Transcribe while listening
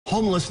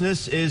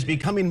Homelessness is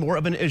becoming more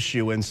of an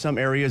issue in some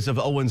areas of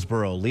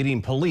Owensboro,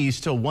 leading police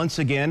to once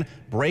again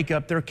break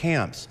up their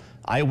camps.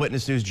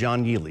 Eyewitness News'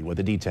 John Yealy with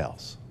the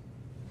details.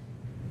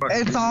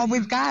 It's all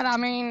we've got. I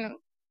mean,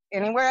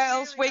 anywhere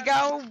else we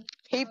go,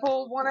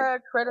 people want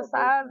to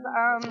criticize,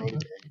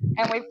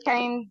 and we've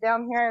came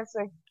down here as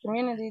a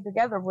community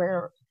together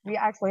where we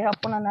actually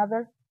help one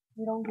another.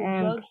 We don't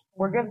get judged.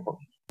 We're good.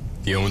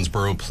 The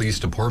Owensboro Police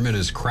Department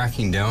is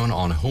cracking down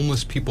on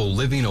homeless people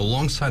living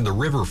alongside the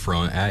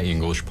riverfront at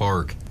English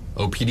Park.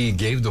 OPD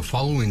gave the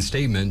following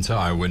statement to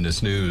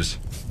Eyewitness News.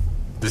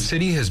 The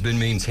city has been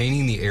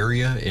maintaining the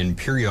area and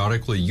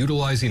periodically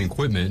utilizing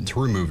equipment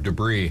to remove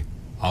debris.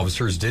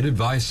 Officers did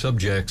advise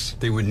subjects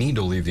they would need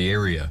to leave the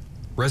area.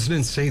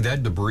 Residents say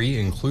that debris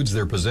includes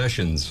their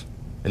possessions,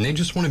 and they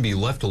just want to be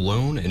left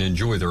alone and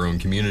enjoy their own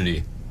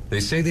community. They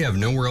say they have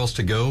nowhere else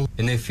to go,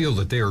 and they feel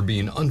that they are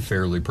being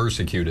unfairly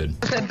persecuted.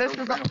 This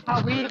is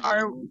how we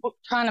are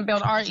trying to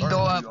build our ego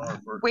up.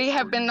 We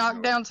have been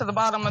knocked down to the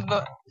bottom of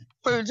the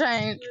food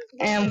chain,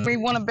 and we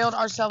want to build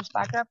ourselves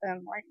back up,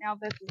 and right now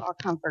this is our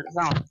comfort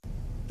zone.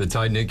 The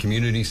tight-knit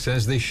community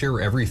says they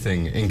share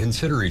everything and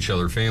consider each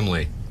other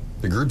family.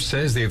 The group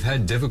says they've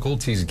had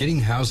difficulties getting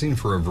housing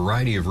for a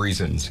variety of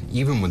reasons,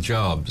 even with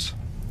jobs.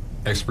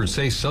 Experts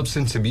say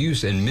substance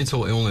abuse and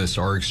mental illness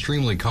are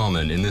extremely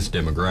common in this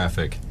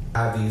demographic.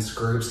 Have these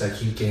groups that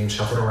keep getting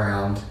shuffled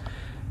around,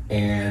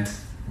 and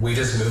we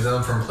just move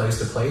them from place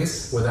to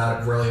place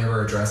without really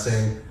ever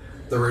addressing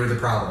the root of the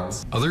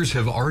problems. Others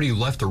have already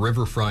left the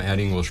riverfront at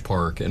English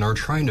Park and are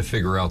trying to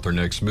figure out their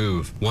next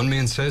move. One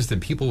man says that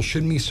people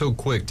shouldn't be so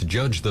quick to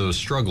judge those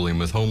struggling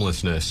with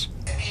homelessness.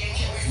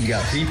 You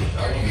got people,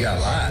 you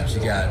got lives,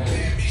 you got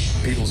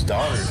people's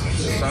daughters,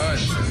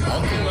 sons,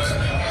 uncles,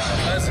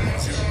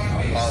 cousins,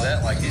 all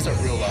that. Like, these are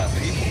real live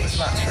people. It's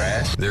not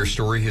trash. Their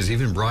story has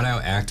even brought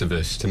out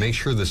activists to make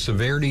sure the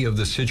severity of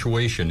the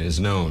situation is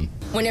known.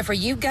 Whenever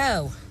you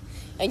go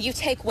and you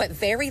take what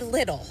very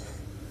little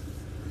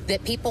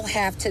that people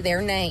have to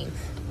their name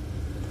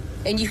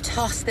and you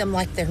toss them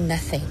like they're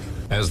nothing.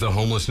 As the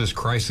homelessness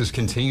crisis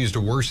continues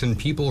to worsen,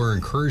 people are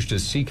encouraged to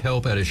seek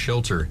help at a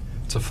shelter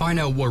to find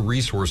out what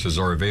resources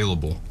are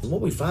available.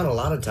 What we find a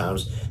lot of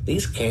times,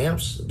 these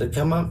camps that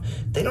come up,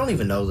 they don't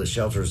even know the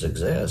shelters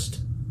exist.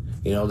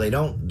 You know, they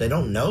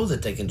don't know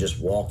that they can just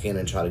walk in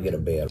and try to get a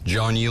bed.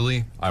 John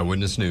Yealy,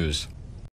 Eyewitness News.